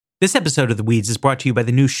This episode of The Weeds is brought to you by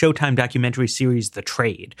the new Showtime documentary series, The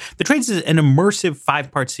Trade. The Trade is an immersive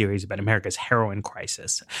 5-part series about America's heroin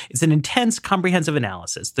crisis. It's an intense, comprehensive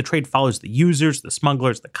analysis. The Trade follows the users, the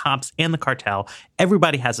smugglers, the cops, and the cartel.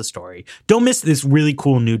 Everybody has a story. Don't miss this really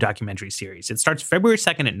cool new documentary series. It starts February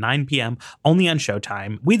 2nd at 9 p.m., only on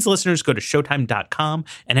Showtime. Weeds listeners go to showtime.com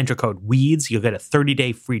and enter code WEEDS. You'll get a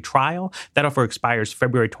 30-day free trial. That offer expires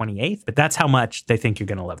February 28th, but that's how much they think you're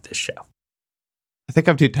going to love this show. I think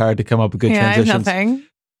I'm too tired to come up with good transitions. I have nothing.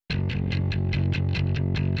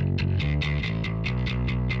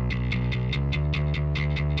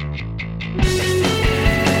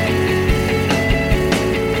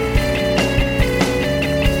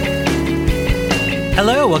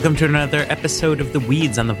 Hello, welcome to another episode of The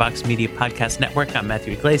Weeds on the Vox Media Podcast Network. I'm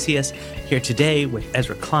Matthew Iglesias, here today with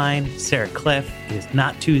Ezra Klein, Sarah Cliff. It is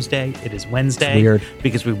not Tuesday, it is Wednesday. It's weird.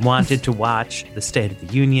 Because we wanted to watch the State of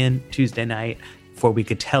the Union Tuesday night before we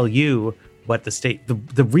could tell you what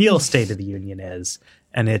the real State of the Union is,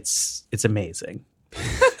 and it's amazing.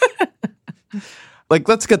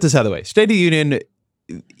 Let's get this out of the way. State of the Union,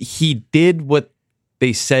 he did what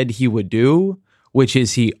they said he would do, which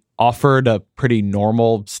is he offered a pretty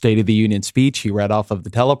normal State of the Union speech. He read off of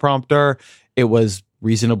the teleprompter. It was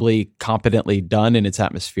reasonably competently done in its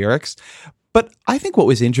atmospherics. But I think what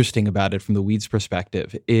was interesting about it from the Weeds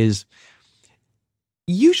perspective is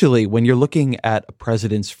usually when you're looking at a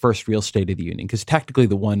president's first real State of the Union, because technically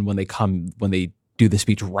the one when they do the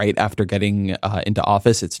speech right after getting into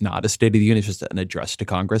office, it's not a State of the Union, it's just an address to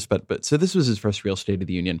Congress. But so this was his first real State of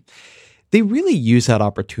the Union. They really use that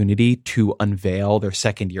opportunity to unveil their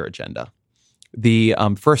second year agenda. The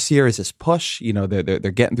first year is this push. You know, they're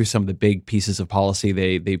getting through some of the big pieces of policy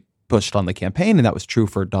they pushed on the campaign, and that was true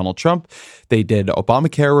for Donald Trump. They did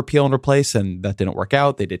Obamacare repeal and replace, and that didn't work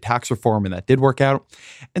out. They did tax reform, and that did work out.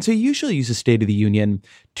 And so you usually use a State of the Union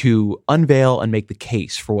to unveil and make the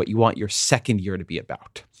case for what you want your second year to be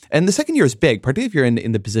about. And the second year is big, particularly if you're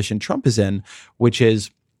in the position Trump is in, which is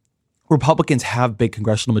Republicans have big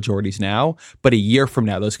congressional majorities now, but a year from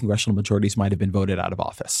now, those congressional majorities might have been voted out of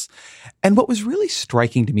office. And what was really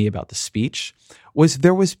striking to me about the speech was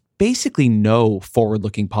there was basically no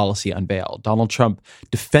forward-looking policy unveiled. Donald Trump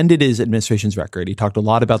defended his administration's record. He talked a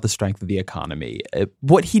lot about the strength of the economy.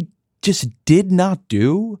 What he just did not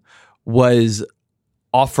do was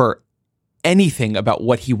offer anything about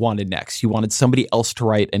what he wanted next. He wanted somebody else to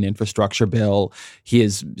write an infrastructure bill. He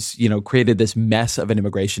has, created this mess of an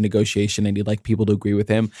immigration negotiation, and he'd like people to agree with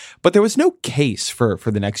him. But there was no case for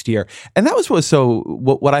the next year. And that was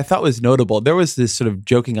what I thought was notable. There was this sort of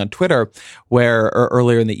joking on Twitter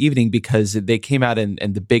earlier in the evening, because they came out and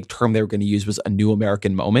the big term they were going to use was a new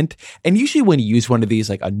American moment. And usually when you use one of these,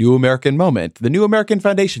 like a new American moment, the New American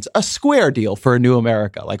Foundations, a Square deal for a new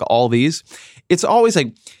America, like all these, it's always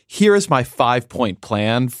like, here is my 5-point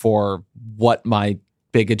plan for what my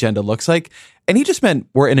big agenda looks like. And he just meant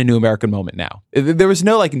we're in a new American moment now. There was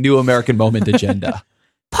no new American moment agenda.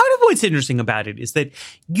 Part of what's interesting about it is that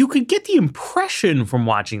you could get the impression from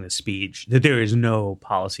watching the speech that there is no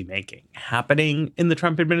policy making happening in the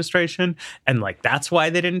Trump administration. And that's why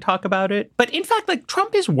they didn't talk about it. But in fact,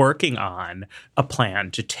 Trump is working on a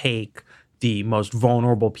plan to take the most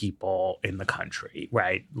vulnerable people in the country,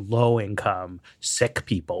 right? Low income, sick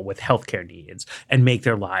people with healthcare needs, and make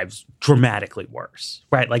their lives dramatically worse,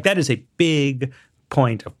 right? That is a big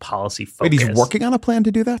point of policy focus. Wait, he's working on a plan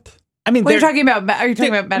to do that? I mean, are you talking about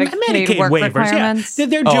Medicaid work waivers, requirements? Yeah.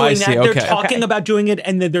 They're doing that. Okay. They're talking about doing it,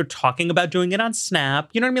 and then they're talking about doing it on SNAP.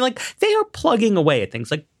 You know what I mean? They are plugging away at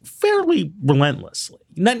things fairly relentlessly.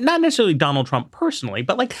 Not necessarily Donald Trump personally,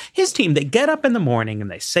 but his team. They get up in the morning and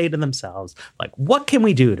they say to themselves, what can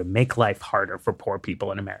we do to make life harder for poor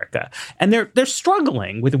people in America? And they're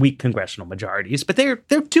struggling with weak congressional majorities, but they're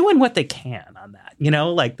doing what they can on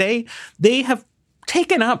that. They have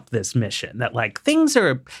taken up this mission that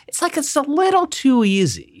it's a little too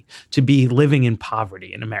easy to be living in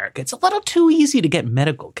poverty in America. It's a little too easy to get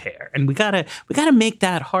medical care, and we gotta make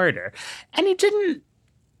that harder. And he didn't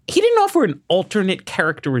offer an alternate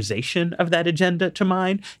characterization of that agenda to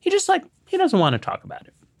mine. He just he doesn't want to talk about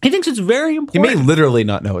it. He thinks it's very important. He may literally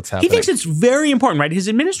not know what's happening. He thinks it's very important, right? His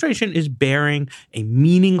administration is bearing a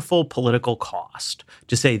meaningful political cost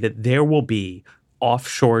to say that there will be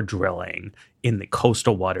offshore drilling in the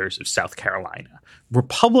coastal waters of South Carolina.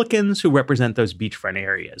 Republicans who represent those beachfront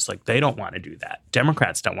areas, they don't want to do that.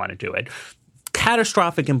 Democrats don't want to do it.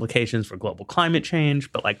 Catastrophic implications for global climate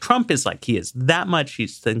change. But Trump is he is that much. He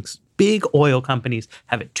thinks big oil companies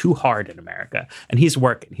have it too hard in America. And he's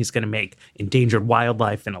working. He's going to make endangered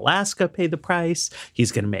wildlife in Alaska pay the price.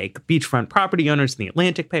 He's going to make beachfront property owners in the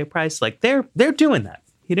Atlantic pay a price. They're doing that.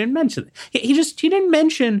 He didn't mention it. He didn't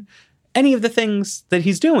mention any of the things that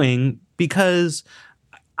he's doing because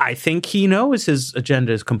I think he knows his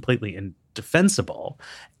agenda is completely indefensible.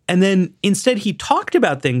 And then instead he talked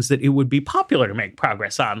about things that it would be popular to make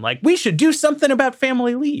progress on, like we should do something about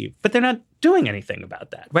family leave, but they're not doing anything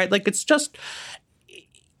about that, right? Like it's just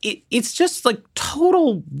like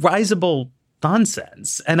total risible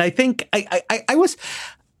nonsense. And I think I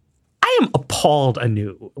am appalled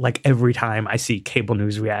anew, like every time I see cable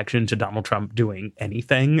news reaction to Donald Trump doing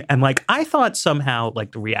anything. And like, I thought somehow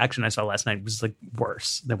like the reaction I saw last night was like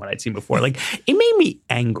worse than what I'd seen before. Like it made me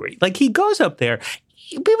angry. Like he goes up there,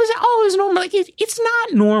 people say, oh, it's normal. Like it's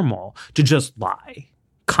not normal to just lie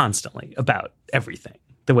constantly about everything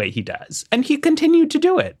the way he does. And he continued to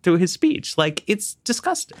do it through his speech. Like, it's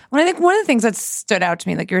disgusting. Well, I think one of the things that stood out to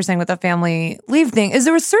me, like you were saying with the family leave thing, is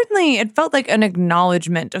there was certainly, it felt like an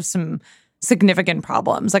acknowledgement of some significant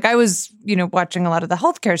problems. Like I was, watching a lot of the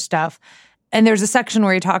healthcare stuff, and there's a section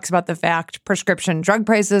where he talks about the fact prescription drug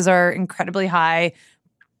prices are incredibly high.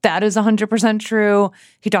 That is 100% true.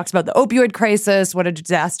 He talks about the opioid crisis, what a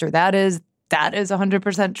disaster that is. That is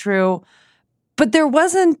 100% true. But there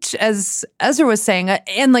wasn't, as Ezra was saying,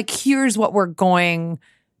 and like, here's what we're going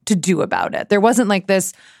to do about it. There wasn't like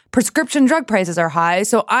this prescription drug prices are high,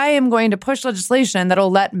 so I am going to push legislation that'll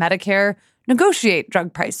let Medicare negotiate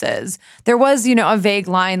drug prices. There was, a vague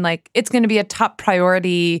line like it's going to be a top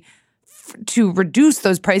priority to reduce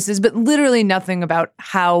those prices, but literally nothing about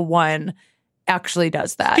how one actually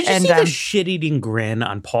does that. Did you see the shit-eating grin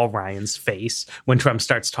on Paul Ryan's face when Trump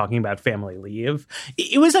starts talking about family leave?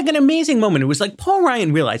 It was like an amazing moment. It was like Paul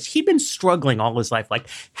Ryan realized he'd been struggling all his life. Like,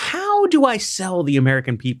 how do I sell the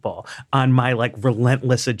American people on my like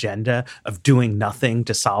relentless agenda of doing nothing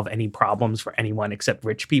to solve any problems for anyone except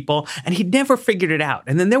rich people? And he'd never figured it out.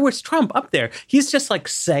 And then there was Trump up there. He's just like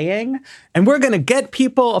saying, and we're going to get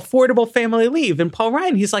people affordable family leave. And Paul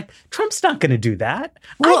Ryan, he's like, Trump's not going to do that.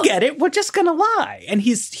 Well, I get it. We're just going to lie. And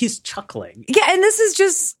he's chuckling. Yeah, and this is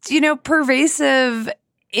just, pervasive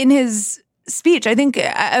in his speech. I think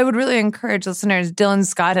I would really encourage listeners. Dylan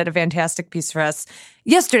Scott had a fantastic piece for us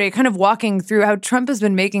yesterday, kind of walking through how Trump has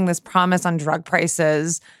been making this promise on drug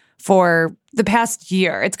prices for the past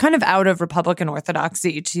year. It's kind of out of Republican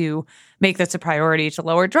orthodoxy to make this a priority to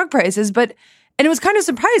lower drug prices. And it was kind of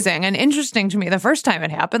surprising and interesting to me the first time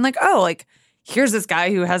it happened. Like, oh, like, here's this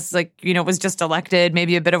guy who has was just elected,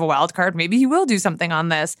 maybe a bit of a wild card. Maybe he will do something on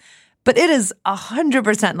this. But it is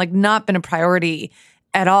 100% not been a priority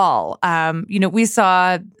at all. We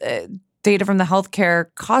saw data from the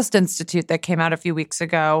Healthcare Cost Institute that came out a few weeks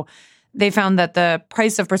ago. They found that the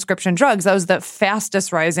price of prescription drugs, that was the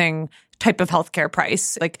fastest rising type of healthcare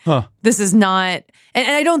price. This is not, and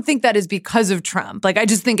I don't think that is because of Trump. I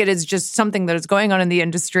just think it is just something that is going on in the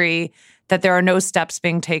industry, that there are no steps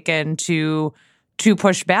being taken to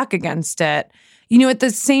push back against it. At the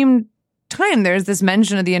same time, there's this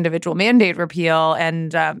mention of the individual mandate repeal,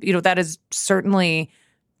 and that is certainly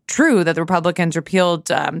true that the Republicans repealed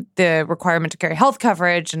the requirement to carry health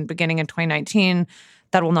coverage, and beginning in 2019,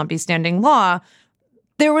 that will not be standing law.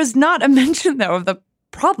 There was not a mention, though, of the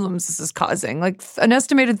problems this is causing. An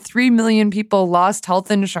estimated 3 million people lost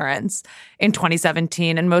health insurance in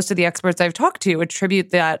 2017, and most of the experts I've talked to attribute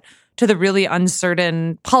that to the really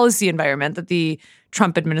uncertain policy environment that the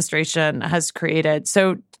Trump administration has created.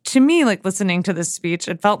 So to me, listening to this speech,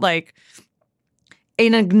 it felt like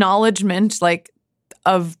an acknowledgement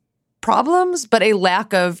of problems, but a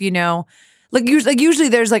lack of, usually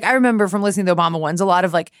there's I remember from listening to the Obama ones, a lot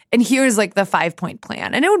of and here's the 5-point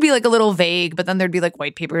plan. And it would be a little vague, but then there'd be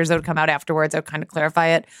white papers that would come out afterwards that would kind of clarify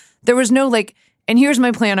it. There was no and here's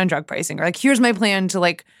my plan on drug pricing, or here's my plan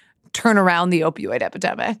to turn around the opioid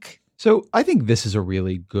epidemic. So I think this is a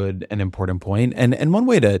really good and important point. And one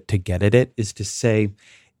way to get at it is to say,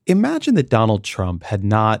 imagine that Donald Trump had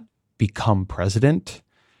not become president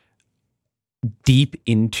deep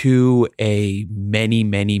into a many,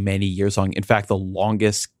 many, many years long, in fact, the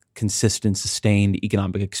longest consistent, sustained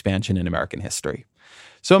economic expansion in American history.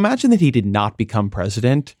 So imagine that he did not become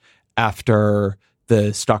president after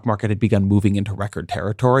the stock market had begun moving into record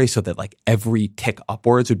territory, so that every tick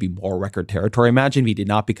upwards would be more record territory. Imagine if he did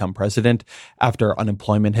not become president after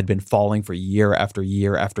unemployment had been falling for year after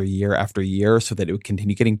year after year after year, so that it would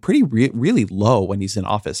continue getting pretty really low when he's in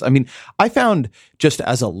office. I mean, I found, just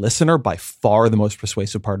as a listener, by far the most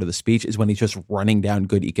persuasive part of the speech is when he's just running down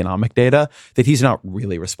good economic data that he's not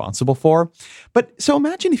really responsible for. But so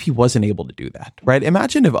imagine if he wasn't able to do that, right?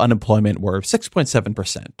 Imagine if unemployment were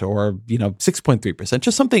 6.7% or 6.3%. 3%.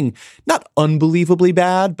 Just something not unbelievably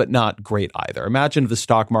bad, but not great either. Imagine if the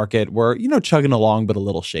stock market were, chugging along, but a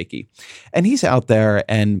little shaky. And he's out there,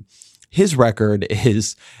 and his record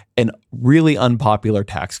is an really unpopular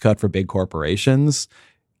tax cut for big corporations,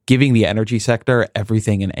 giving the energy sector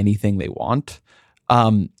everything and anything they want,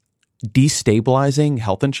 destabilizing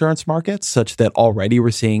health insurance markets such that already we're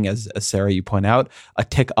seeing, as Sarah, you point out, a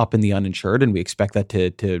tick up in the uninsured, and we expect that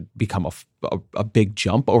to become a big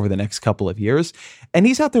jump over the next couple of years. And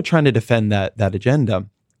he's out there trying to defend that agenda.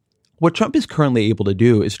 What Trump is currently able to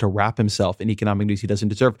do is to wrap himself in economic news he doesn't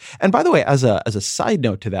deserve. And by the way, as a side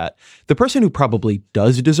note to that, the person who probably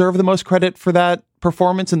does deserve the most credit for that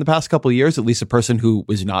performance in the past couple of years, at least a person who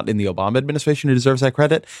was not in the Obama administration who deserves that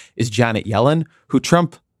credit, is Janet Yellen, who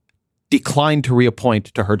Trump declined to reappoint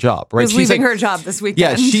to her job. Right? Was leaving her job this weekend.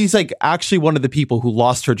 Yeah, she's actually one of the people who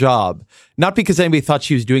lost her job, not because anybody thought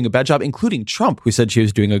she was doing a bad job, including Trump, who said she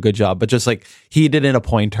was doing a good job, but just he didn't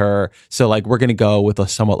appoint her. So we're going to go with a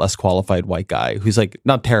somewhat less qualified white guy who's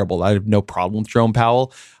not terrible. I have no problem with Jerome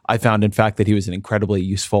Powell. I found, in fact, that he was an incredibly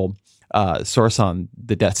useful source on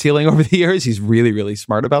the debt ceiling over the years. He's really, really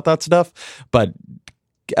smart about that stuff. But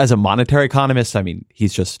as a monetary economist,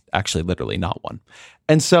 he's just actually literally not one.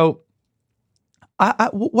 And so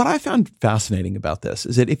what I found fascinating about this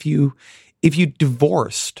is that if you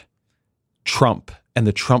divorced Trump and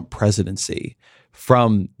the Trump presidency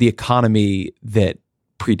from the economy that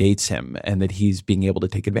predates him and that he's being able to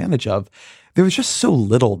take advantage of, there was just so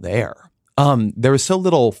little there. There was so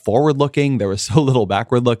little forward looking. There was so little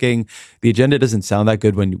backward looking. The agenda doesn't sound that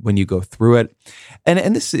good when you go through it.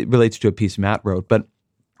 And this relates to a piece Matt wrote, but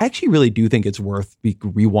I actually really do think it's worth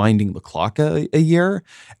rewinding the clock a year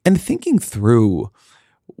and thinking through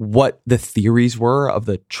what the theories were of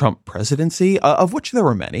the Trump presidency, of which there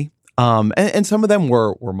were many. And some of them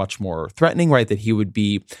were much more threatening, right? That he would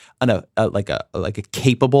be a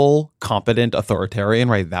capable, competent authoritarian,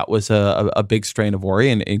 right? That was a big strain of worry,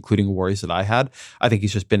 and including worries that I had. I think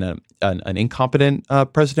he's just been an incompetent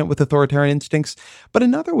president with authoritarian instincts. But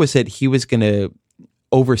another was that he was going to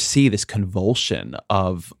oversee this convulsion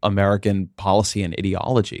of American policy and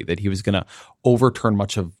ideology, that he was going to overturn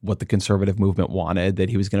much of what the conservative movement wanted, that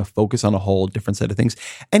he was going to focus on a whole different set of things.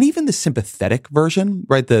 And even the sympathetic version,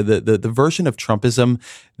 right, the version of Trumpism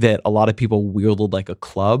that a lot of people wielded like a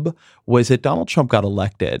club, was that Donald Trump got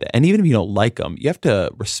elected. And even if you don't like him, you have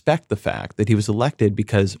to respect the fact that he was elected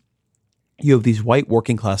because you have these white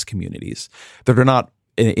working class communities that are not,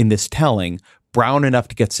 in this telling, brown enough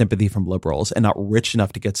to get sympathy from liberals and not rich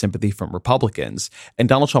enough to get sympathy from Republicans. And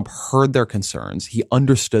Donald Trump heard their concerns. He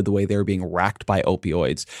understood the way they were being racked by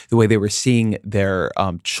opioids, the way they were seeing their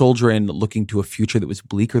children looking to a future that was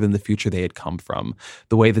bleaker than the future they had come from,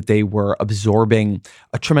 the way that they were absorbing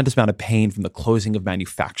a tremendous amount of pain from the closing of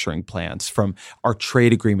manufacturing plants, from our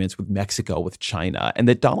trade agreements with Mexico, with China, and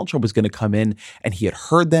that Donald Trump was going to come in and he had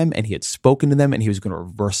heard them and he had spoken to them and he was going to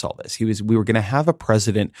reverse all this. We were going to have a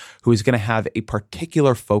president who was going to have a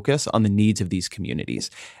particular focus on the needs of these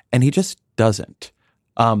communities. And he just doesn't.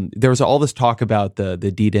 There was all this talk about the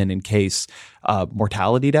D-Din and Case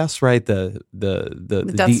mortality deaths, right? The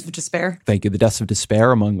deaths of despair. Thank you. The deaths of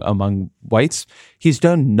despair among whites. He's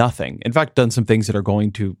done nothing. In fact, done some things that are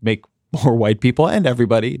going to make more white people and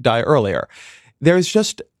everybody die earlier. There's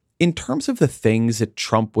just, in terms of the things that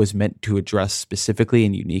Trump was meant to address specifically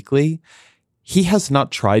and uniquely, he has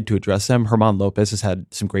not tried to address them. Herman Lopez has had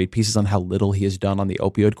some great pieces on how little he has done on the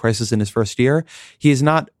opioid crisis in his first year. He is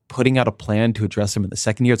not putting out a plan to address them in the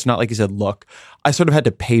second year. It's not like he said, look, I sort of had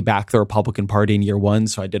to pay back the Republican Party in year one,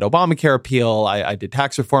 so I did Obamacare repeal, I did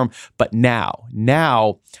tax reform, but now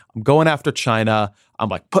I'm going after China. I'm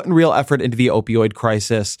putting real effort into the opioid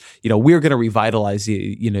crisis. We're going to revitalize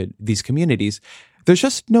these communities. There's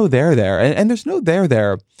just no there, and there's no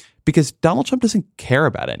there because Donald Trump doesn't care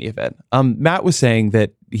about any of it. Matt was saying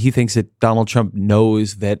that he thinks that Donald Trump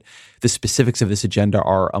knows that the specifics of this agenda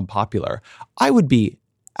are unpopular. I would be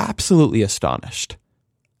absolutely astonished.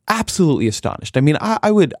 Absolutely astonished.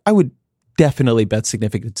 I would definitely bet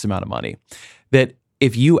significant amount of money that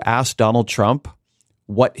if you ask Donald Trump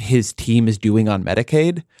what his team is doing on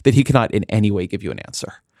Medicaid, that he cannot in any way give you an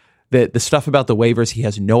answer. The stuff about the waivers, he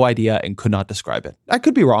has no idea and could not describe it. I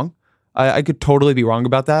could be wrong. I could totally be wrong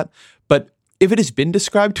about that. But if it has been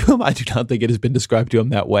described to him, I do not think it has been described to him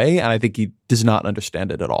that way. And I think he does not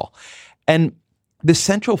understand it at all. And the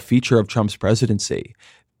central feature of Trump's presidency,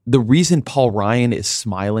 the reason Paul Ryan is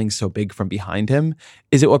smiling so big from behind him,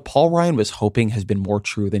 is that what Paul Ryan was hoping has been more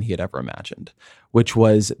true than he had ever imagined, which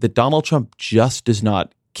was that Donald Trump just does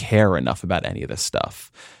not care enough about any of this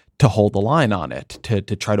stuff to hold the line on it, to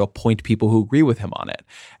try to appoint people who agree with him on it.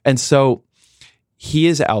 And so he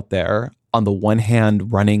is out there on the one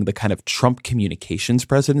hand running the kind of Trump communications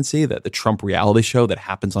presidency, the Trump reality show that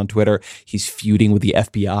happens on Twitter. He's feuding with the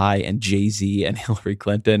FBI and Jay-Z and Hillary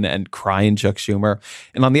Clinton and crying Chuck Schumer.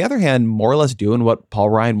 And on the other hand, more or less doing what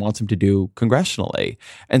Paul Ryan wants him to do congressionally.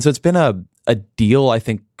 And so it's been a deal I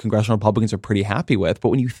think congressional Republicans are pretty happy with. But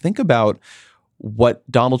when you think about what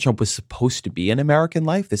Donald Trump was supposed to be in American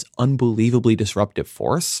life, this unbelievably disruptive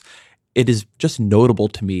force, it is just notable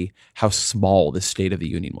to me how small the State of the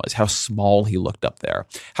Union was, how small he looked up there,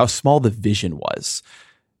 how small the vision was.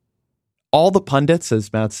 All the pundits,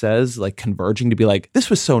 as Matt says, like converging to be like, this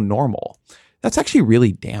was so normal. That's actually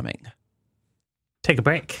really damning. Take a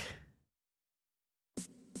break.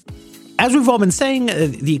 As we've all been saying,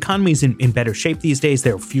 the economy is in better shape these days.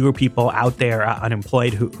 There are fewer people out there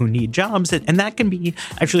unemployed who need jobs. And that can be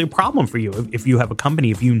actually a problem for you. If you have a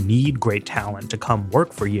company, if you need great talent to come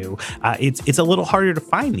work for you, it's a little harder to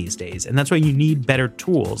find these days. And that's why you need better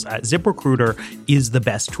tools. ZipRecruiter is the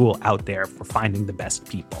best tool out there for finding the best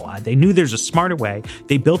people. They knew there's a smarter way.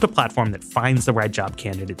 They built a platform that finds the right job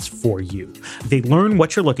candidates for you. They learn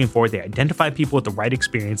what you're looking for. They identify people with the right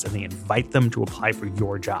experience, and they invite them to apply for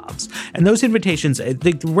your jobs. And those invitations,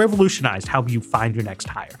 they revolutionized how you find your next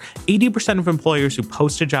hire. 80% of employers who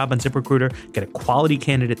post a job on ZipRecruiter get a quality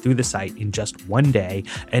candidate through the site in just one day.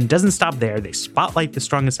 And it doesn't stop there. They spotlight the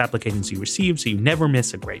strongest applications you receive, so you never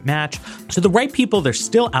miss a great match. So the right people, they're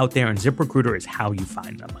still out there, and ZipRecruiter is how you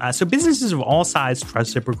find them. So businesses of all sizes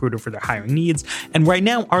trust ZipRecruiter for their hiring needs. And right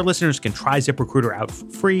now, our listeners can try ZipRecruiter out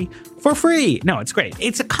for free. No, it's great.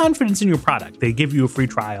 It's a confidence in your product. They give you a free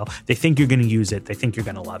trial. They think you're going to use it. They think you're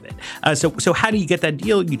going to love it. So how do you get that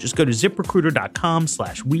deal? You just go to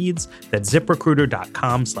ZipRecruiter.com/weeds. That's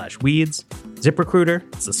ZipRecruiter.com/weeds. ZipRecruiter,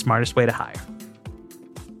 it's the smartest way to hire.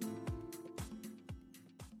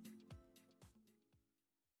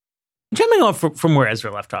 Jumping off from where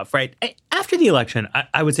Ezra left off, right? After the election,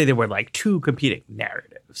 I would say there were like two competing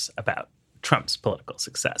narratives about Trump's political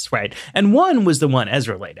success, right? And one was the one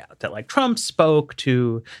Ezra laid out, that like Trump spoke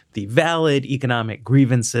to the valid economic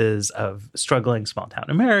grievances of struggling small town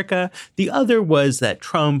America. The other was that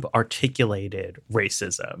Trump articulated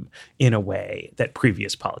racism in a way that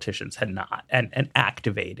previous politicians had not, and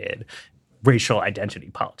activated racial identity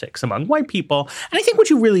politics among white people. And I think what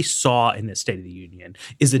you really saw in this State of the Union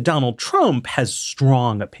is that Donald Trump has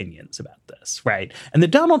strong opinions about this, right? And that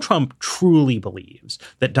Donald Trump truly believes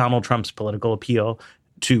that Donald Trump's political appeal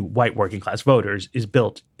to white working class voters is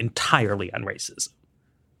built entirely on racism,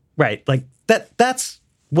 right? Like that's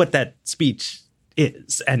what that speech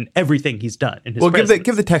is, and everything he's done in his presidency.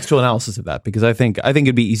 Give the textual analysis of that, because I think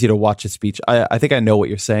it'd be easy to watch a speech. I think I know what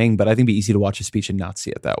you're saying, but I think it'd be easy to watch a speech and not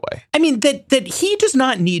see it that way. I mean, that he does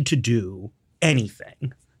not need to do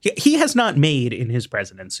anything. He has not made in his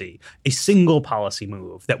presidency a single policy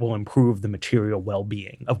move that will improve the material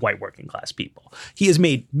well-being of white working class people. He has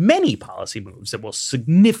made many policy moves that will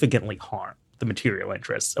significantly harm the material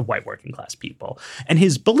interests of white working class people. And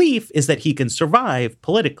his belief is that he can survive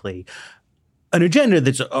politically an agenda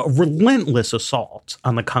that's a relentless assault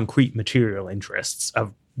on the concrete material interests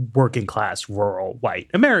of working class, rural, white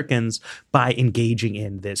Americans by engaging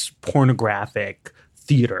in this pornographic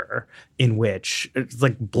theater in which it's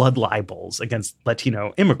like blood libels against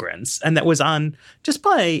Latino immigrants. And that was on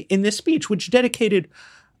display in this speech, which dedicated,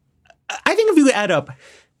 I think if you add up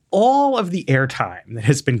all of the airtime that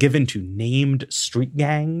has been given to named street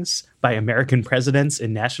gangs by American presidents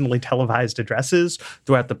in nationally televised addresses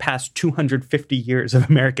throughout the past 250 years of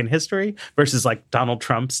American history versus like Donald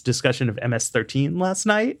Trump's discussion of MS-13 last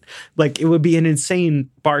night, like it would be an insane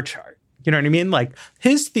bar chart. You know what I mean? Like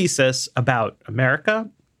his thesis about America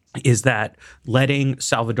is that letting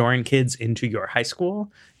Salvadoran kids into your high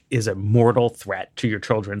school is a mortal threat to your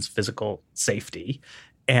children's physical safety.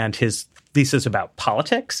 And his thesis about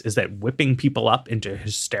politics is that whipping people up into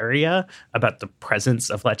hysteria about the presence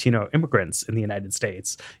of Latino immigrants in the United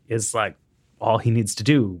States is like all he needs to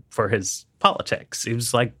do for his politics. It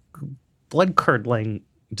was like blood-curdling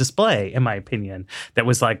display, in my opinion, that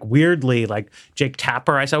was like weirdly like Jake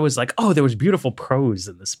Tapper. I saw was like, oh, there was beautiful prose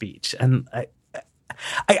in the speech. And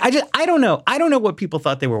I don't know. I don't know what people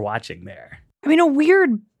thought they were watching there. I mean, a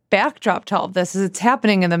weird backdrop to all of this is it's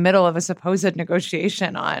happening in the middle of a supposed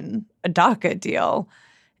negotiation on a DACA deal.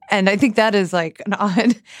 And I think that is like an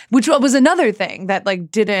odd, which was another thing that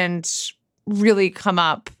like didn't really come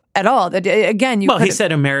up at all. That again, he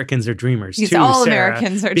said Americans are dreamers too. All Sarah,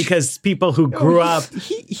 Americans are because people who grew up.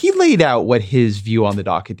 He laid out what his view on the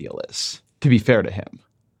DACA deal is, to be fair to him.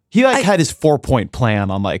 He had his 4-point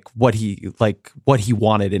plan on what he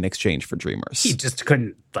wanted in exchange for Dreamers. He just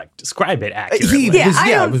couldn't describe it accurately. He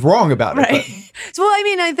was wrong about it. Right. So, well, I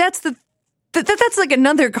mean, that's like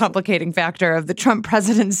another complicating factor of the Trump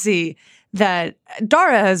presidency that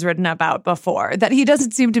Dara has written about before, that he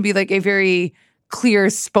doesn't seem to be a very clear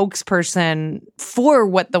spokesperson for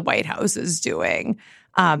what the White House is doing.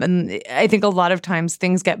 And I think a lot of times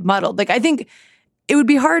things get muddled. I think it would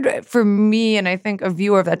be hard for me, and I think a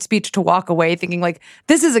viewer of that speech, to walk away thinking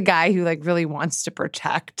this is a guy who really wants to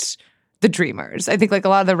protect the Dreamers. I think a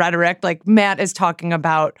lot of the rhetoric, Matt is talking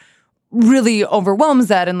about, really overwhelms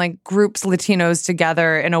that and groups Latinos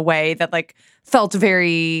together in a way that felt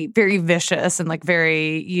very, very vicious and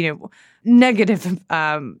very, negative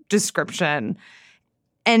description.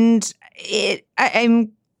 And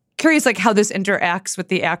I'm curious how this interacts with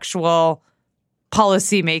the actual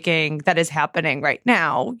policy making that is happening right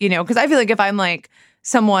now, because I feel if I'm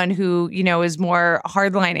someone who, is more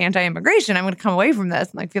hardline anti-immigration, I'm going to come away from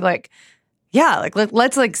this and feel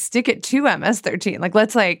let's stick it to MS-13.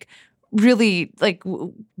 Let's really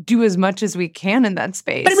do as much as we can in that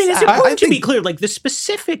space. But I mean, it's important to be clear, the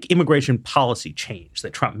specific immigration policy change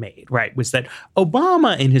that Trump made, right, was that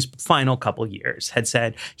Obama in his final couple years had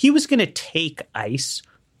said he was going to take ICE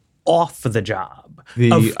off the job.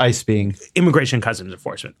 The ICE being Immigration Customs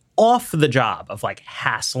Enforcement, off the job of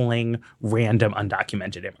hassling random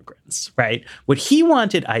undocumented immigrants, right? What he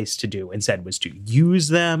wanted ICE to do instead was to use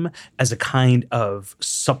them as a kind of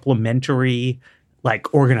supplementary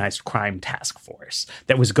organized crime task force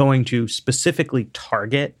that was going to specifically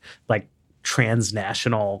target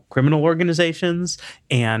transnational criminal organizations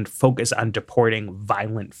and focus on deporting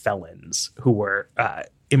violent felons who were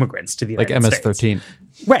immigrants to the United States. MS-13.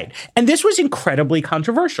 Right. And this was incredibly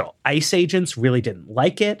controversial. ICE agents really didn't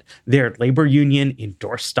like it. Their labor union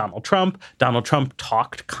endorsed Donald Trump. Donald Trump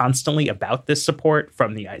talked constantly about this support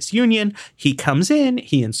from the ICE union. He comes in,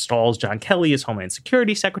 he installs John Kelly as Homeland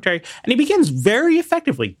Security Secretary, and he begins very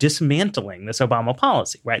effectively dismantling this Obama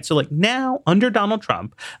policy, right? So now, under Donald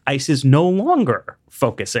Trump, ICE is no longer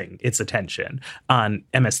focusing its attention on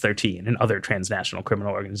MS-13 and other transnational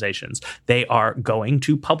criminal organizations. They are going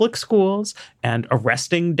to public schools and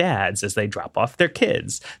arresting dads as they drop off their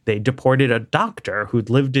kids. They deported a doctor who'd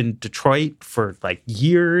lived in Detroit for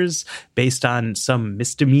years based on some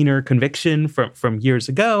misdemeanor conviction from years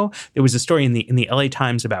ago. There was a story in the LA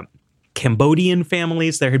Times about Cambodian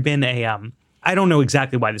families. There had been I don't know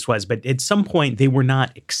exactly why this was, but at some point they were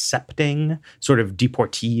not accepting sort of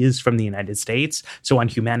deportees from the United States. So on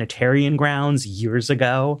humanitarian grounds, years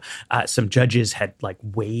ago, some judges had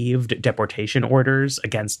waived deportation orders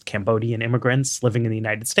against Cambodian immigrants living in the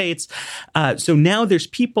United States. So now there's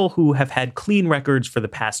people who have had clean records for the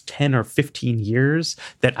past 10 or 15 years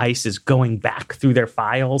that ICE is going back through their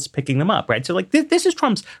files, picking them up, right? So this is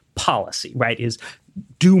Trump's policy, right, is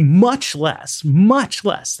do much less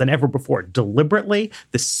than ever before deliberately.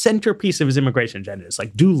 The centerpiece of his immigration agenda is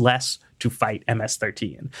do less to fight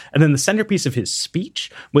MS-13. And then the centerpiece of his speech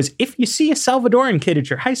was, if you see a Salvadoran kid at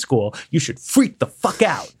your high school, you should freak the fuck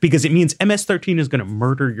out because it means MS-13 is going to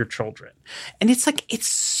murder your children. And it's it's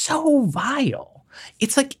so vile.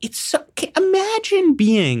 It's so, imagine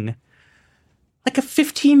being a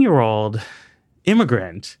 15-year-old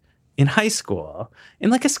immigrant in high school,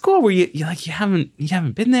 in a school where you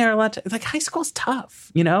haven't been there a lot. High school's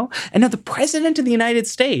tough, And now the president of the United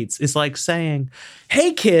States is saying,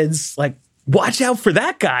 "Hey kids, watch out for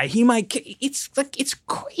that guy. He might." It's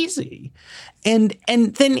crazy. And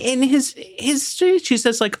then in his speech, he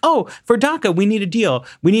says "Oh, for DACA, we need a deal.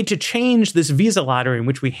 We need to change this visa lottery in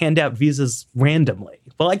which we hand out visas randomly."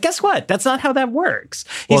 Well, guess what? That's not how that works.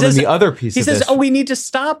 He says the other piece. He says, we need to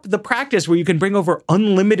stop the practice where you can bring over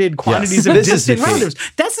unlimited quantities of distant relatives.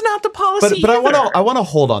 That's not the policy. But I want to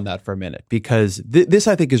hold on that for a minute because this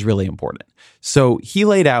I think is really important. So he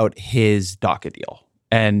laid out his DACA deal.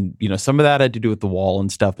 And, some of that had to do with the wall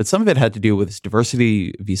and stuff, but some of it had to do with his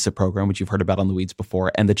diversity visa program, which you've heard about on The Weeds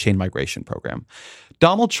before, and the chain migration program.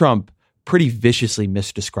 Donald Trump pretty viciously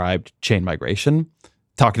misdescribed chain migration,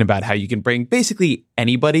 talking about how you can bring basically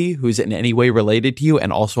anybody who's in any way related to you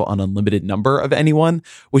and also an unlimited number of anyone,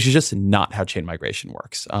 which is just not how chain migration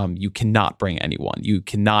works. You cannot bring anyone. You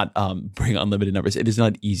cannot bring unlimited numbers. It is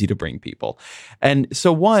not easy to bring people. And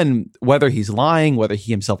so whether he's lying, whether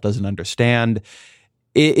he himself doesn't understand,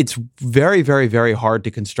 it's very, very, very hard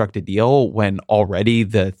to construct a deal when already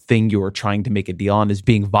the thing you are trying to make a deal on is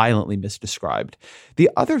being violently misdescribed. The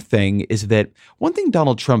other thing is that one thing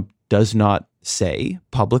Donald Trump does not say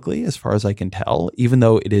publicly, as far as I can tell, even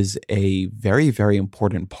though it is a very, very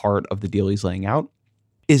important part of the deal he's laying out,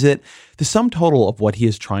 is that the sum total of what he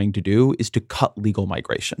is trying to do is to cut legal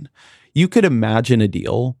migration. You could imagine a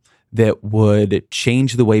deal that would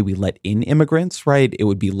change the way we let in immigrants, right? It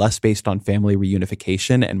would be less based on family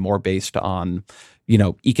reunification and more based on,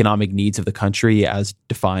 economic needs of the country as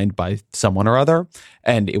defined by someone or other.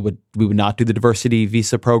 And we would not do the diversity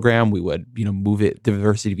visa program. We would, move it, the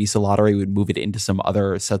diversity visa lottery, we would move it into some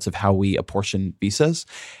other sets of how we apportion visas.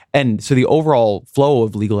 And so the overall flow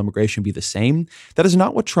of legal immigration would be the same. That is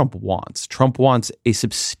not what Trump wants. Trump wants a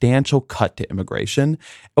substantial cut to immigration.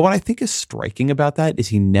 And what I think is striking about that is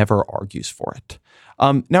he never argues for it.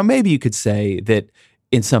 Now, maybe you could say that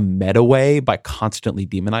in some meta way, by constantly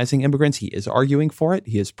demonizing immigrants, he is arguing for it.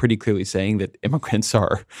 He is pretty clearly saying that immigrants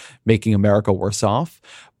are making America worse off.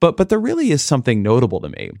 But there really is something notable to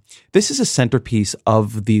me. This is a centerpiece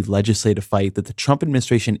of the legislative fight that the Trump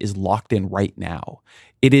administration is locked in right now.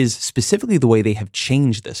 It is specifically the way they have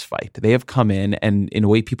changed this fight. They have come in and in a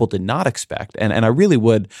way people did not expect. And I really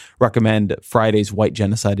would recommend Friday's White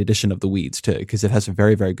Genocide edition of The Weeds because it has a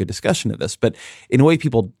very, very good discussion of this. But in a way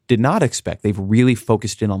people did not expect, they've really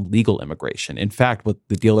focused in on legal immigration. In fact, what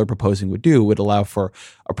the deal they're proposing would allow for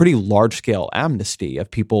a pretty large-scale amnesty of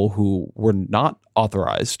people who were not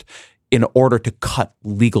authorized in order to cut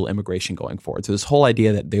legal immigration going forward. So this whole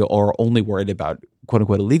idea that they are only worried about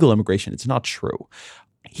quote-unquote illegal immigration, it's not true.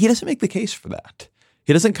 He doesn't make the case for that.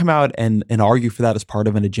 He doesn't come out and argue for that as part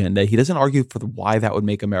of an agenda. He doesn't argue for why that would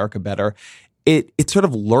make America better. It sort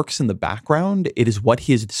of lurks in the background. It is what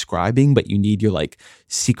he is describing, but you need your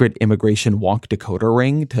secret immigration wonk decoder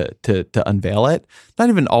ring to unveil it. Not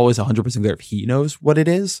even always 100% clear if he knows what it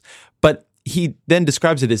is, but he then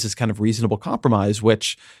describes it as this kind of reasonable compromise,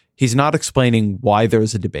 which he's not explaining why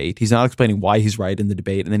there's a debate. He's not explaining why he's right in the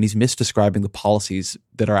debate, and then he's misdescribing the policies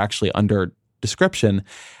that are actually under description.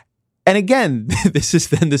 And again, this is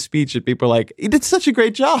then the speech that people are like, he did such a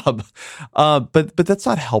great job. But that's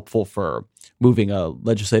not helpful for moving a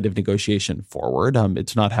legislative negotiation forward.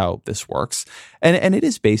 It's not how this works. And it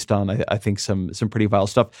is based on, I think, some pretty vile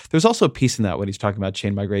stuff. There's also a piece in that when he's talking about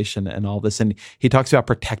chain migration and all this, and he talks about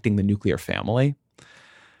protecting the nuclear family.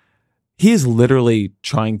 He is literally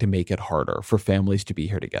trying to make it harder for families to be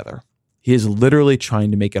here together. He is literally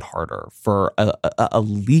trying to make it harder for a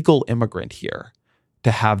legal immigrant here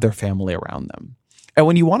to have their family around them. And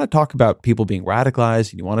when you want to talk about people being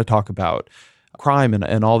radicalized and you want to talk about crime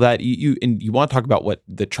and all that, you want to talk about what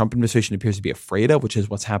the Trump administration appears to be afraid of, which is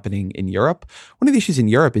what's happening in Europe. One of the issues in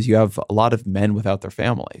Europe is you have a lot of men without their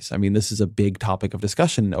families. I mean, this is a big topic of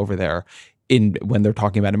discussion over there when they're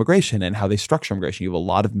talking about immigration and how they structure immigration. You have a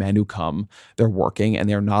lot of men who come, they're working, and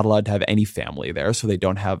they're not allowed to have any family there, so they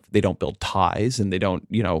don't build ties, and they don't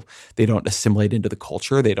assimilate into the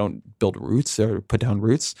culture. They don't build roots or put down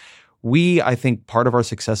roots. I think part of our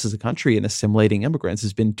success as a country in assimilating immigrants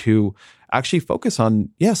has been to actually focus on,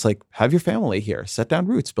 yes, have your family here, set down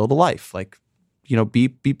roots, build a life,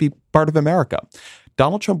 be part of America.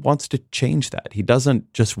 Donald Trump wants to change that. He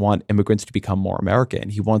doesn't just want immigrants to become more American.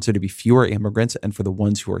 He wants there to be fewer immigrants, and for the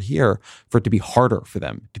ones who are here, for it to be harder for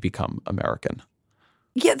them to become American.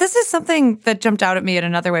 Yeah, this is something that jumped out at me in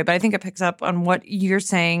another way, but I think it picks up on what you're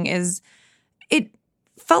saying is it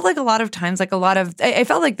felt like a lot of times, I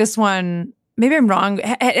felt like this one, maybe I'm wrong,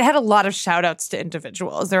 it had a lot of shout outs to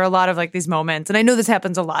individuals. There are a lot of these moments, and I know this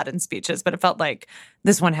happens a lot in speeches, but it felt like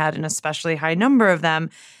this one had an especially high number of them.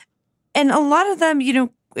 And a lot of them,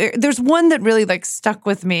 there's one that really stuck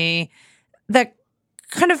with me that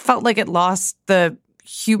kind of felt like it lost the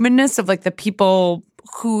humanness of the people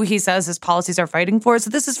who he says his policies are fighting for. So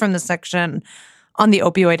this is from the section on the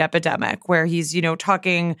opioid epidemic where he's,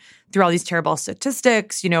 talking through all these terrible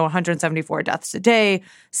statistics, 174 deaths a day,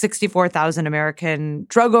 64,000 American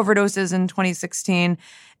drug overdoses in 2016.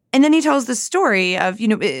 And then he tells this story of,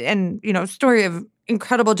 story of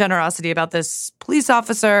incredible generosity about this police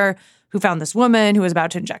officer who found this woman who was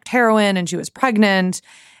about to inject heroin and she was pregnant.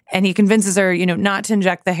 And he convinces her, not to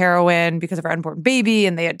inject the heroin because of her unborn baby,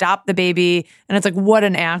 and they adopt the baby. And it's what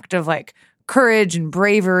an act of courage and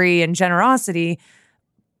bravery and generosity.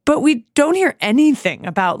 But we don't hear anything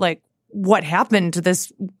about what happened to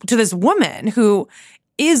this woman who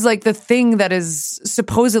is the thing that is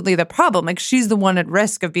supposedly the problem. She's the one at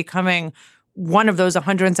risk of becoming one of those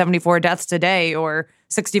 174 deaths a day or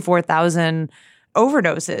 64,000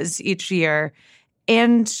 overdoses each year.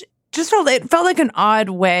 And it felt like an odd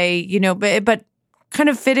way, but kind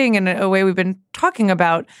of fitting in a way we've been talking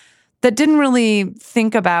about that didn't really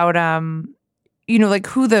think about,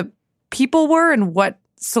 who the people were and what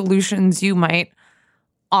solutions you might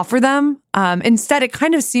offer them. Instead, it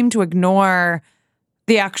kind of seemed to ignore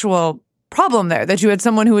the actual problem there, that you had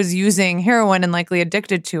someone who was using heroin and likely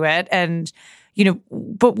addicted to it. And,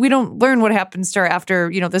 but we don't learn what happens to her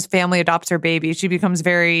after, this family adopts her baby. She becomes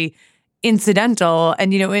very incidental.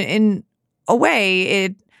 And, in a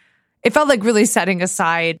way, it felt like really setting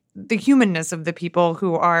aside the humanness of the people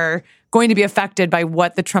who are going to be affected by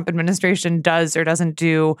what the Trump administration does or doesn't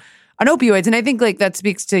do on opioids. And I think that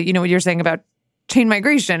speaks to, what you're saying about chain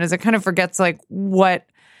migration, is it kind of forgets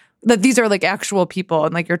that these are actual people,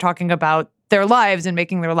 and you're talking about their lives and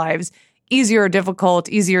making their lives easier or difficult,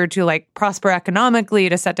 easier to prosper economically,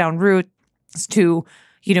 to set down roots, to,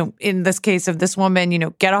 in this case of this woman,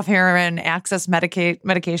 get off heroin, access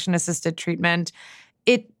medication assisted treatment.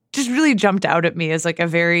 It just really jumped out at me as a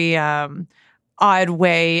very odd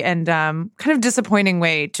way and kind of disappointing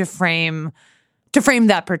way to frame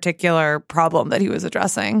that particular problem that he was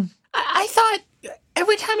addressing. I thought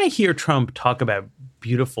every time I hear Trump talk about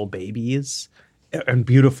beautiful babies and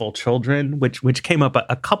beautiful children, which came up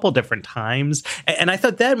a couple different times, and I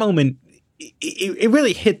thought that moment it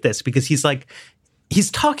really hit this, because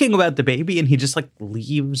he's talking about the baby and he just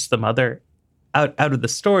leaves the mother out of the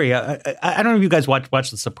story. I don't know if you guys watch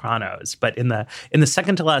The Sopranos, but in the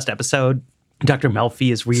second to last episode, Dr.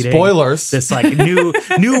 Melfi is reading spoilers. This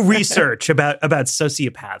new research about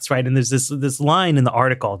sociopaths, right? And there's this line in the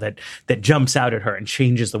article that jumps out at her and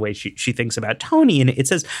changes the way she thinks about Tony. And it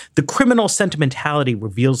says, the criminal sentimentality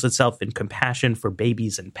reveals itself in compassion for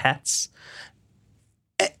babies and pets.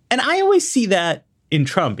 And I always see that in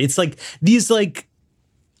Trump. It's these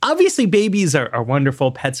obviously babies are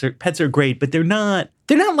wonderful, pets are great, but they're not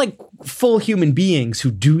full human beings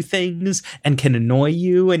who do things and can annoy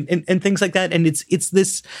you and things like that. And it's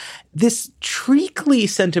this treacly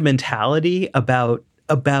sentimentality about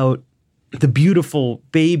the beautiful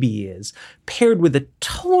baby is paired with a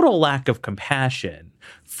total lack of compassion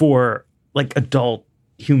for adult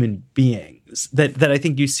human beings that I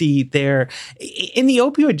think you see there in the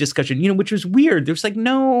opioid discussion, which was weird. There's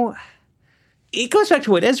no. It goes back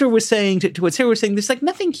to what Ezra was saying, to what Sarah was saying. There's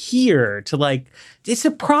nothing here to it's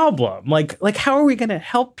a problem. How are we going to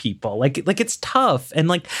help people? It's tough. And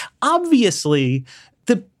obviously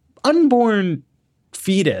the unborn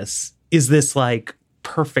fetus is this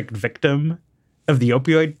perfect victim of the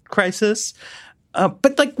opioid crisis.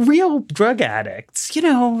 But real drug addicts,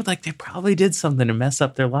 they probably did something to mess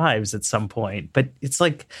up their lives at some point. But it's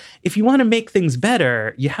if you want to make things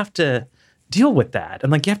better, you have to deal with that.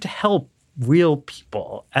 And you have to help real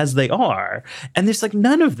people as they are. And there's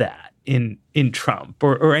none of that in Trump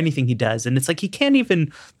or anything he does. And it's he can't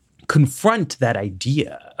even confront that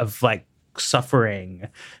idea of suffering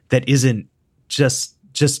that isn't just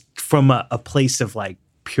from a place of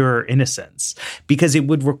pure innocence, because it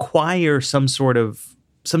would require some sort of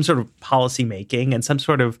policy making and some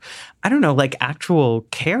sort of, I don't know, actual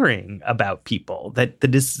caring about people that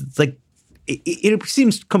is it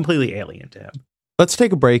seems completely alien to him. Let's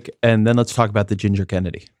take a break, and then let's talk about the Ginger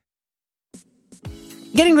Kennedy.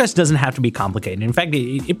 Getting dressed doesn't have to be complicated. In fact,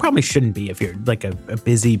 it probably shouldn't be if you're a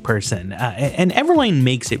busy person. And Everlane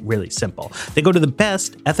makes it really simple. They go to the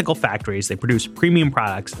best ethical factories, they produce premium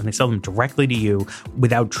products, and they sell them directly to you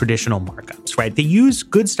without traditional markups, right? They use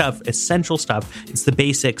good stuff, essential stuff. It's the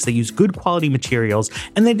basics. They use good quality materials,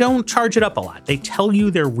 and they don't charge it up a lot. They tell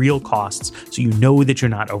you their real costs, so you know that you're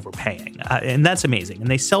not overpaying. And that's amazing.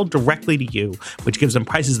 And they sell directly to you, which gives them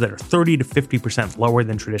prices that are 30 to 50% lower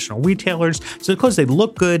than traditional retailers. So because they look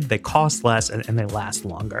good, they cost less, and they last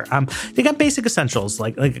longer. They got basic essentials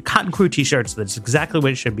like a cotton crew t-shirt, so that's exactly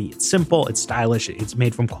what it should be. It's simple, it's stylish, it's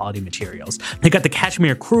made from quality materials. They got the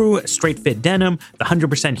cashmere crew straight fit denim, the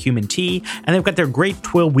 100% human tee, and they've got their great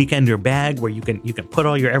twill weekender bag where you can put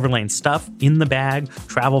all your Everlane stuff in the bag,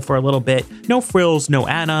 travel for a little bit. No frills, no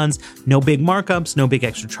add-ons, no big markups, no big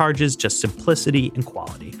extra charges, just simplicity and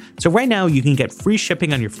quality. So right now you can get free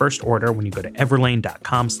shipping on your first order when you go to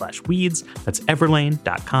everlane.com/weeds. That's everlane.com/weeds.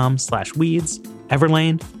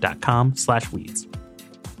 everlane.com/weeds.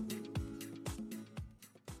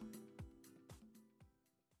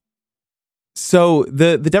 So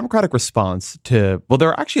the Democratic response to, well, there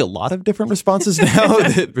are actually a lot of different responses now.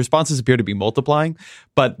 The responses appear to be multiplying,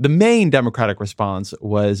 but the main Democratic response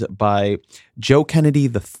was by Joe Kennedy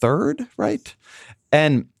III, right?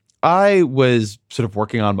 And I was sort of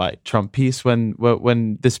working on my Trump piece when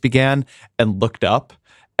this began and looked up,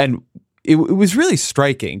 and it was really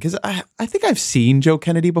striking because I think I've seen Joe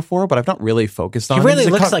Kennedy before, but I've not really focused on him. He really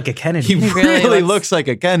looks like a Kennedy. He really looks like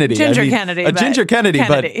a Kennedy. Kennedy. A ginger Kennedy,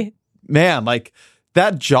 but man,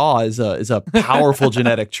 that jaw is a powerful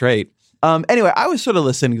genetic trait. Anyway, I was sort of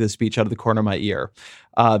listening to the speech out of the corner of my ear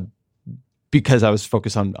because I was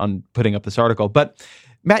focused on putting up this article. But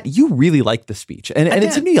Matt, you really liked the speech. And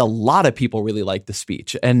it seemed to me a lot of people really liked the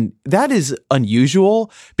speech. And that is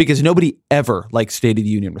unusual because nobody ever liked State of the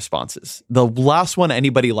Union responses. The last one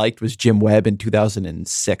anybody liked was Jim Webb in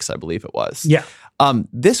 2006, I believe it was. Yeah.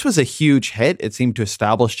 This was a huge hit. It seemed to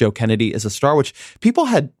establish Joe Kennedy as a star, which people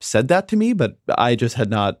had said that to me, but I just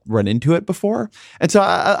had not run into it before. And so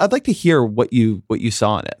I'd like to hear what you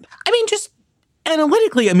saw in it. I mean, just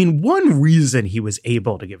analytically, I mean, one reason he was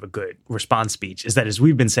able to give a good response speech is that, as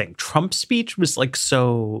we've been saying, Trump's speech was like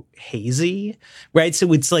so hazy, right?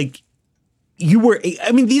 So it's like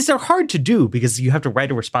these are hard to do because you have to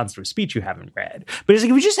write a response to a speech you haven't read. But it's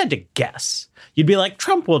like if you just had to guess, you'd be like,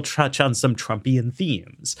 Trump will touch on some Trumpian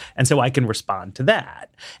themes. And so I can respond to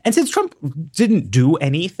that. And since Trump didn't do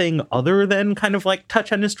anything other than kind of like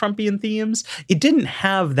touch on his Trumpian themes, it didn't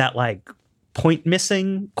have that like point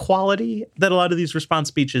missing quality that a lot of these response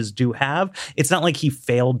speeches do have. It's not like he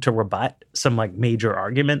failed to rebut some like major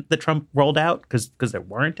argument that Trump rolled out because there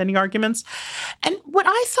weren't any arguments. And what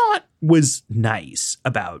I thought was nice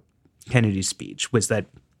about Kennedy's speech was that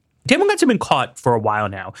Democrats have been caught for a while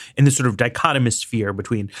now in this sort of dichotomous sphere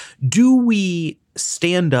between, do we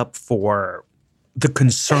stand up for the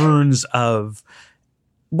concerns of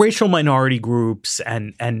racial minority groups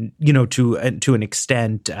and to an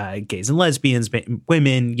extent, gays and lesbians,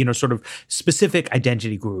 women, sort of specific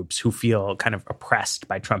identity groups who feel kind of oppressed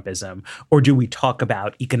by Trumpism? Or do we talk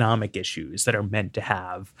about economic issues that are meant to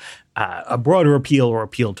have a broader appeal or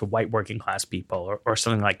appeal to white working class people or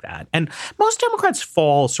something like that? And most Democrats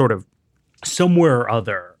fall sort of somewhere or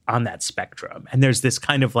other on that spectrum. And there's this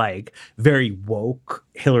kind of like very woke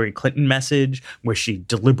Hillary Clinton message where she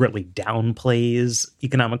deliberately downplays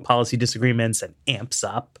economic policy disagreements and amps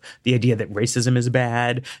up the idea that racism is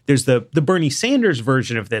bad. There's the Bernie Sanders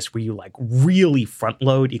version of this where you like really front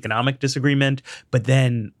load economic disagreement, but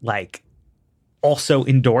then like also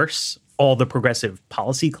endorse all the progressive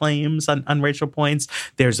policy claims on racial points.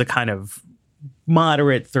 There's a kind of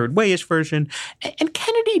moderate third way-ish version. And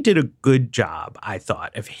Kennedy did a good job, I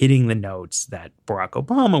thought, of hitting the notes that Barack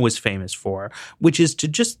Obama was famous for, which is to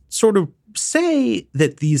just sort of say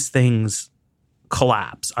that these things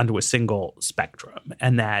collapse onto a single spectrum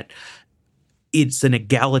and that it's an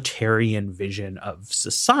egalitarian vision of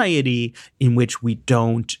society in which we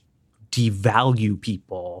don't devalue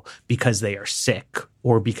people because they are sick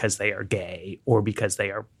or because they are gay or because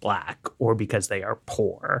they are black or because they are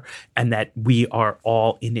poor, and that we are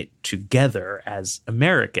all in it together as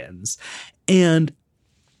Americans. And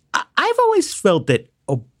I've always felt that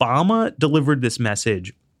Obama delivered this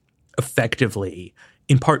message effectively,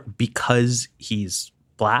 in part because he's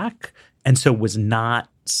black and so was not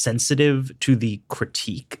sensitive to the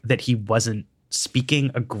critique that he wasn't speaking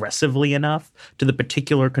aggressively enough to the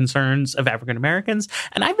particular concerns of African Americans.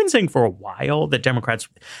 And I've been saying for a while that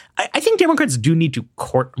I think Democrats do need to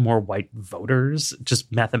court more white voters, just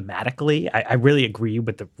mathematically. I really agree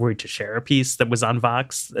with the Roy Teixeira piece that was on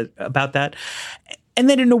Vox about that. And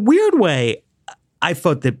then in a weird way, I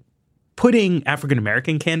thought that putting African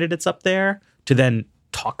American candidates up there to then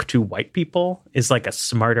talk to white people is like a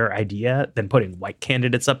smarter idea than putting white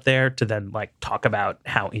candidates up there to then like talk about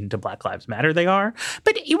how into Black Lives Matter they are.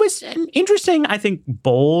 But it was an interesting, I think,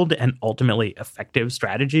 bold and ultimately effective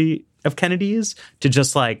strategy of Kennedy's to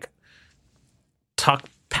just like talk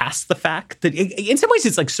past the fact that in some ways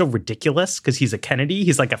it's like so ridiculous because he's a Kennedy.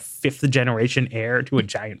 He's like a fifth generation heir to a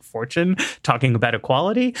giant fortune talking about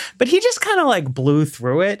equality. But he just kind of like blew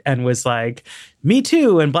through it and was like, me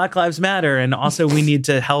too, and Black Lives Matter. And also we need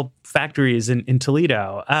to help factories in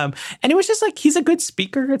Toledo. And it was just like, he's a good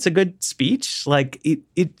speaker. It's a good speech. Like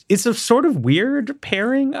it's a sort of weird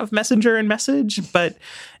pairing of messenger and message, but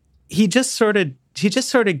he just sort of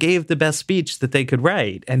gave the best speech that they could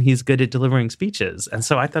write, and he's good at delivering speeches. And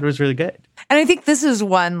so I thought it was really good. And I think this is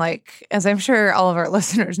one, like, as I'm sure all of our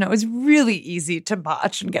listeners know, is really easy to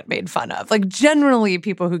botch and get made fun of. Like, generally,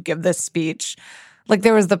 people who give this speech, like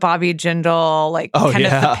there was the Bobby Jindal, like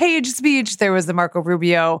Kenneth DePage speech. There was the Marco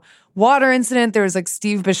Rubio water incident. There was like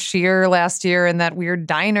Steve Bashir last year in that weird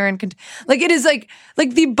diner in like it is like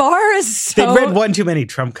the bar is so. They read one too many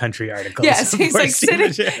Trump country articles. Yes, he's like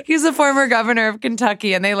sitting. He's the former governor of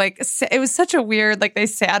Kentucky, and they like it was such a weird like they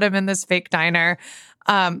sat him in this fake diner.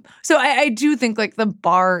 So I do think like the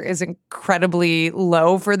bar is incredibly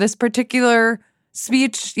low for this particular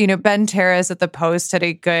speech. You know, Ben Terrace at the Post had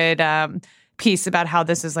a good piece about how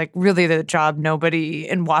this is like really the job nobody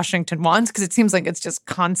in Washington wants, because it seems like it's just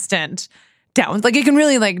constant down. Like it can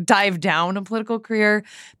really like dive down a political career.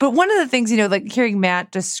 But one of the things, you know, like hearing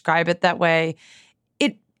Matt describe it that way,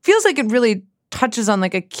 it feels like it really touches on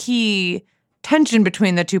like a key tension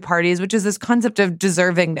between the two parties, which is this concept of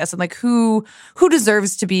deservingness and like who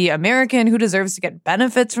deserves to be American, who deserves to get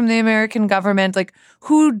benefits from the American government, like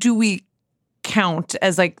who do we count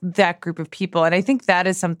as like that group of people? And I think that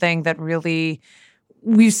is something that really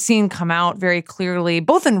we've seen come out very clearly,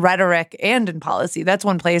 both in rhetoric and in policy. That's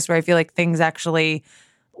one place where I feel like things actually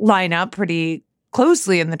line up pretty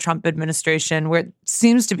closely in the Trump administration, where it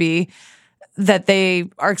seems to be that they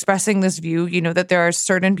are expressing this view, that there are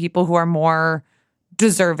certain people who are more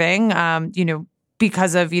deserving,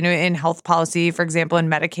 because of, in health policy, for example, in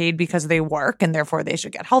Medicaid, because they work and therefore they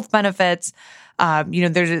should get health benefits.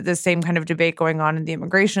 There's the same kind of debate going on in the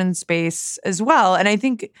immigration space as well. And I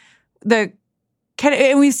think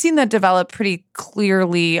and we've seen that develop pretty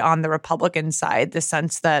clearly on the Republican side, the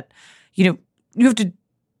sense that, you have to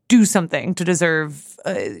do something to deserve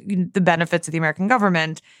the benefits of the American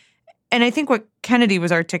government. And I think what Kennedy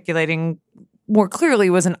was articulating more clearly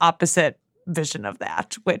was an opposite vision of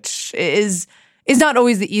that, which is not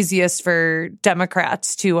always the easiest for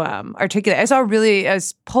Democrats to articulate. I saw a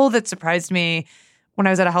poll that surprised me when I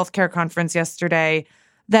was at a healthcare conference yesterday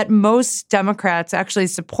that most Democrats actually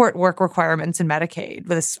support work requirements in Medicaid,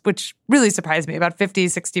 which really surprised me. About 50,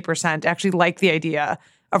 60% actually like the idea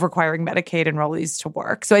of requiring Medicaid enrollees to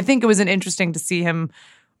work. So I think it was interesting to see him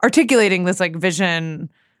articulating this like vision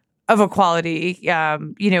of equality,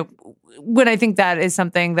 when I think that is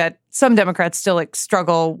something that some Democrats still like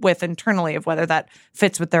struggle with internally of whether that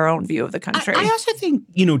fits with their own view of the country. I also think,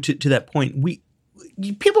 to that point,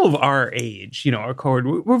 people of our age, our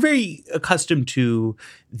cohort, we're very accustomed to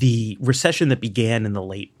the recession that began in the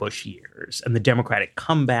late Bush years and the Democratic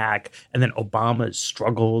comeback and then Obama's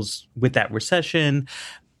struggles with that recession.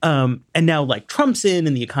 And now like Trump's in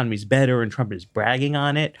and the economy's better and Trump is bragging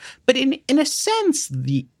on it. But in a sense,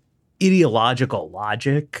 the ideological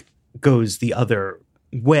logic goes the other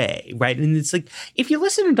way, right? And it's like, if you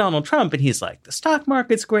listen to Donald Trump and he's like, the stock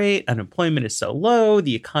market's great, unemployment is so low,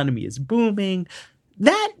 the economy is booming,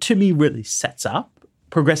 that to me really sets up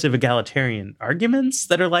progressive egalitarian arguments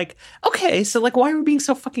that are like, okay, so like, why are we being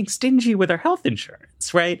so fucking stingy with our health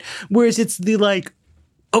insurance, right? Whereas it's the like,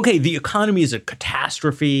 okay, the economy is a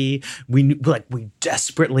catastrophe. We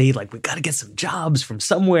desperately, we got to get some jobs from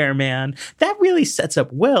somewhere, man. That really sets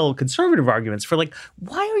up conservative arguments for like,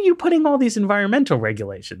 why are you putting all these environmental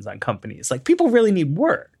regulations on companies? Like, people really need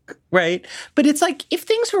work, right? But it's like, if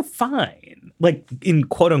things are fine, like in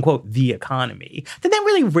quote unquote, the economy, then that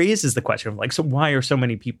really raises the question of like, so why are so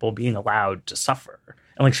many people being allowed to suffer?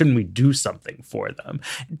 And like, shouldn't we do something for them?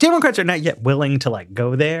 Democrats are not yet willing to like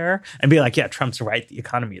go there and be like, yeah, Trump's right, the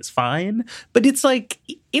economy is fine. But it's like,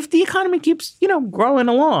 if the economy keeps, growing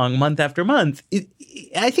along month after month,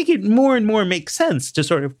 I think it more and more makes sense to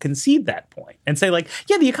sort of concede that point and say like,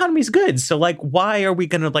 yeah, the economy's good. So like, why are we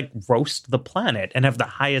going to like roast the planet and have the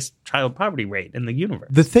highest child poverty rate in the universe?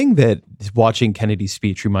 The thing that watching Kennedy's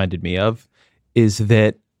speech reminded me of is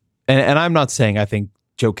that, and I'm not saying I think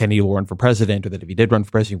Joe Kennedy will run for president or that if he did run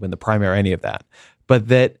for president, he'd win the primary or any of that, but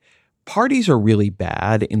that parties are really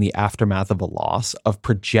bad in the aftermath of a loss of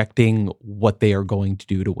projecting what they are going to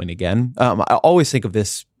do to win again. I always think of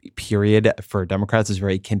this period for Democrats as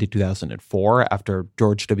very akin to 2004 after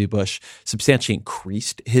George W. Bush substantially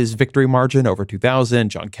increased his victory margin over 2000.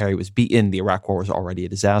 John Kerry was beaten. The Iraq War was already a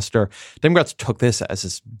disaster. Democrats took this as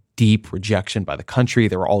this deep rejection by the country.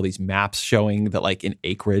 There were all these maps showing that like in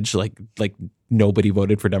acreage, like nobody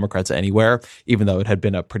voted for Democrats anywhere, even though it had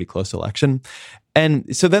been a pretty close election.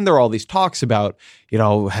 And so then there are all these talks about,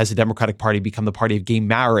 has the Democratic Party become the party of gay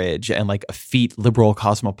marriage and like effete liberal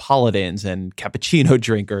cosmopolitans and cappuccino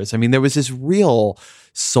drinkers? I mean, there was this real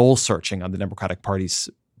soul searching on the Democratic Party's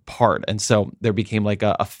part. And so there became like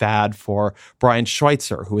a fad for Brian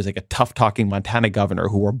Schweitzer, who was like a tough talking Montana governor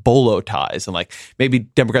who wore bolo ties. And like maybe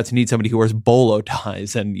Democrats need somebody who wears bolo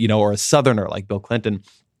ties and, or a Southerner like Bill Clinton.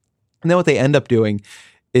 And then what they end up doing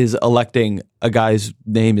is electing a guy's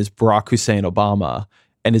name is Barack Hussein Obama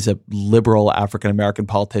and is a liberal African-American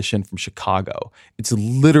politician from Chicago. It's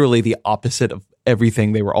literally the opposite of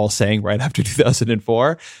everything they were all saying right after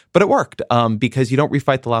 2004, but it worked because you don't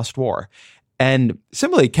refight the last war. And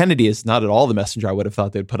similarly, Kennedy is not at all the messenger I would have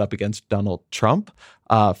thought they'd put up against Donald Trump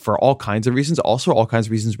for all kinds of reasons. Also, all kinds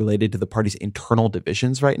of reasons related to the party's internal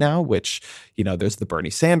divisions right now, which, there's the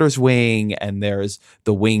Bernie Sanders wing and there's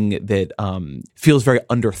the wing that feels very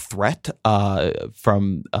under threat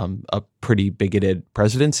from a pretty bigoted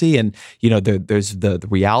presidency. And, there's the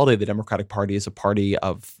reality of the Democratic Party is a party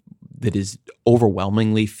that is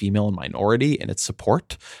overwhelmingly female and minority in its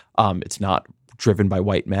support. It's not driven by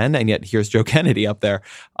white men. And yet here's Joe Kennedy up there,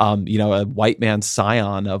 a white man's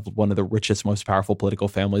scion of one of the richest, most powerful political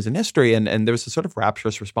families in history. And there was a sort of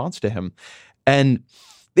rapturous response to him. And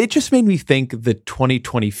it just made me think the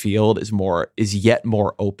 2020 field is yet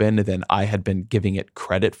more open than I had been giving it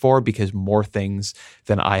credit for, because more things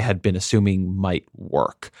than I had been assuming might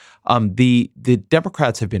work. The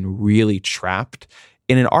Democrats have been really trapped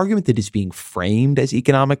in an argument that is being framed as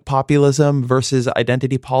economic populism versus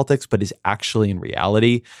identity politics, but is actually in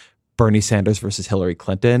reality Bernie Sanders versus Hillary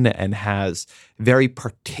Clinton, and has very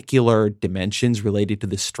particular dimensions related to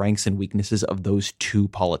the strengths and weaknesses of those two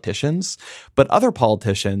politicians. But other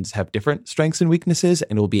politicians have different strengths and weaknesses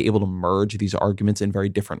and will be able to merge these arguments in very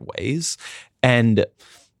different ways. And,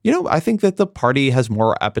 I think that the party has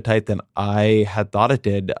more appetite than I had thought it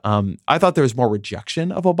did. I thought there was more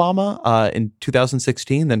rejection of Obama in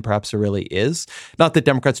 2016 than perhaps there really is. Not that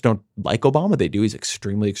Democrats don't like Obama. They do. He's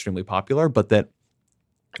extremely, extremely popular, but that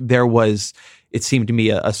there was, it seemed to me,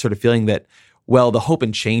 a sort of feeling that, well, the hope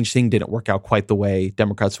and change thing didn't work out quite the way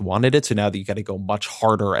Democrats wanted it. So now that you got to go much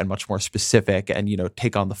harder and much more specific and,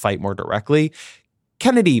 take on the fight more directly.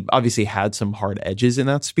 Kennedy obviously had some hard edges in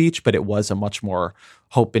that speech, but it was a much more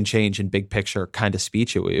hope and change and big picture kind of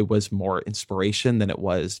speech. It was more inspiration than it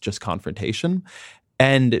was just confrontation.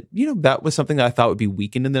 And, that was something that I thought would be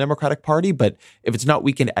weakened in the Democratic Party. But if it's not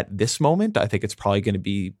weakened at this moment, I think it's probably going to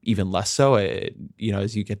be even less so,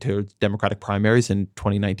 as you get to Democratic primaries in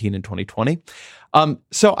 2019 and 2020.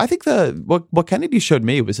 So I think what Kennedy showed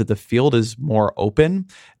me was that the field is more open,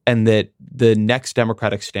 and that the next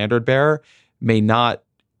Democratic standard bearer may not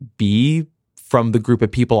be from the group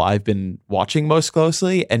of people I've been watching most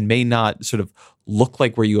closely, and may not sort of look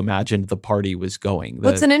like where you imagined the party was going.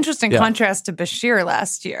 Well, it's an interesting contrast to Bashir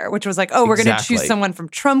last year, which was like, we're going to choose someone from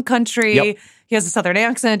Trump country. Yep. He has a Southern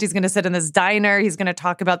accent. He's going to sit in this diner. He's going to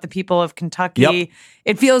talk about the people of Kentucky. Yep.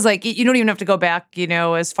 It feels like you don't even have to go back,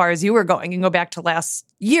 as far as you were going. You can go back to last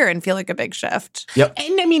year and feel like a big shift. Yep.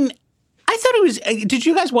 And I mean, I thought it was, did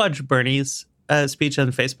you guys watch Bernie's speech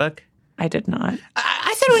on Facebook? I did not.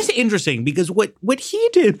 I thought it was interesting because what he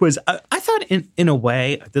did was, I thought in a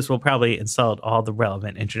way, this will probably insult all the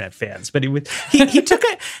relevant internet fans, but he took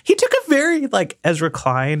a very like Ezra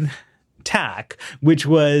Klein tack, which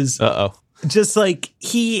was just like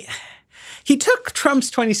he took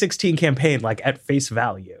Trump's 2016 campaign like at face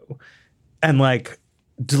value and like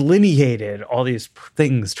delineated all these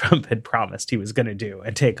things Trump had promised he was going to do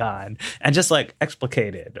and take on, and just like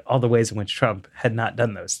explicated all the ways in which Trump had not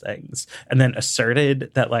done those things, and then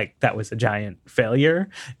asserted that like that was a giant failure.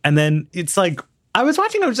 And then it's like, I was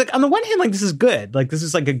watching, I was like, on the one hand, like this is good, like this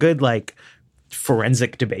is like a good like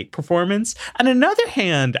forensic debate performance. On another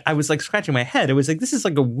hand, I was like scratching my head. It was like, this is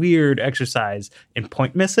like a weird exercise in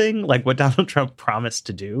point missing. Like what Donald Trump promised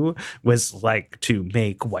to do was like to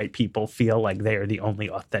make white people feel like they are the only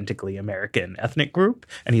authentically American ethnic group.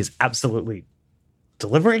 And he's absolutely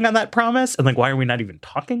delivering on that promise. And like, why are we not even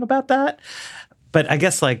talking about that? But I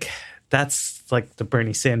guess like, that's like the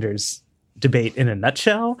Bernie Sanders debate in a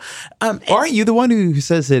nutshell. Aren't you the one who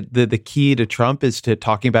says that the key to Trump is to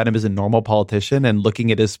talking about him as a normal politician and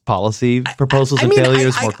looking at his policy proposals and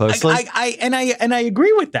failures more closely? I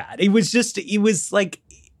agree with that. It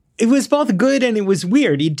was both good and it was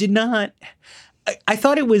weird. He did not. I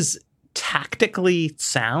thought it was tactically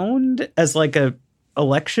sound as like a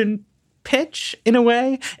election pitch in a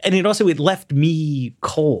way, and it left me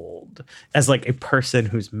cold as like a person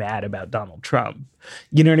who's mad about Donald Trump.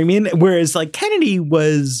 You know what I mean? Whereas like Kennedy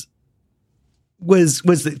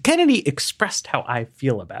Kennedy expressed how I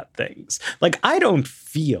feel about things. Like, I don't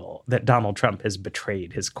feel that Donald Trump has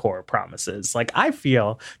betrayed his core promises. Like, I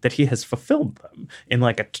feel that he has fulfilled them in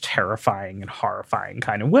like a terrifying and horrifying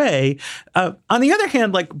kind of way. On the other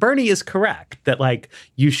hand, like Bernie is correct that like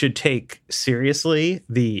you should take seriously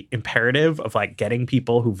the imperative of like getting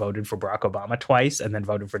people who voted for Barack Obama twice and then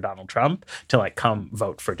voted for Donald Trump to like come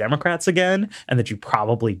vote for Democrats again. And that you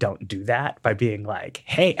probably don't do that by being like,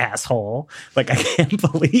 hey, asshole, like, I can't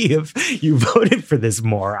believe you voted for this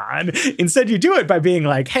moron. Instead, you do it by being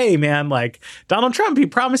like, hey, man, like Donald Trump, he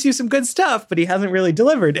promised you some good stuff, but he hasn't really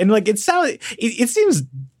delivered. And like, it seems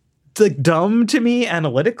like dumb to me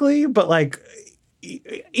analytically, but like,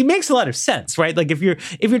 it makes a lot of sense, right? Like if you're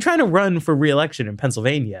trying to run for re-election in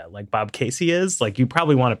Pennsylvania, like Bob Casey is, like you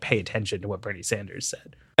probably want to pay attention to what Bernie Sanders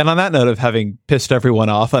said. And on that note of having pissed everyone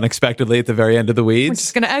off unexpectedly at the very end of the weeds, we're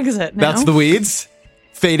just going to exit now. That's the weeds.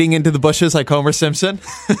 Fading into the bushes like Homer Simpson.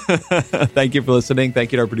 Thank you for listening.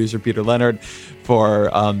 Thank you to our producer, Peter Leonard,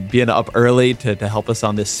 for being up early to help us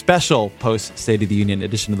on this special post-State of the Union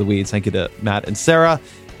edition of The Weeds. Thank you to Matt and Sarah.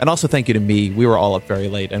 And also thank you to me. We were all up very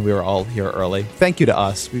late and we were all here early. Thank you to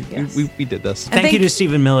us. We did this. And Thank you to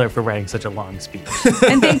Stephen Miller for writing such a long speech.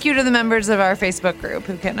 And thank you to the members of our Facebook group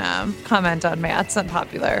who can comment on Matt's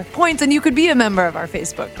unpopular points. And you could be a member of our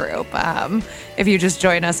Facebook group. If you just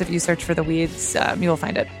join us, if you search for The Weeds, you will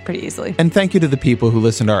find it pretty easily. And thank you to the people who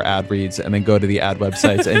listen to our ad reads and then go to the ad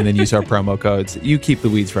websites and then use our promo codes. You keep The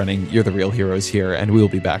Weeds running. You're the real heroes here, and we will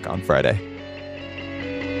be back on Friday.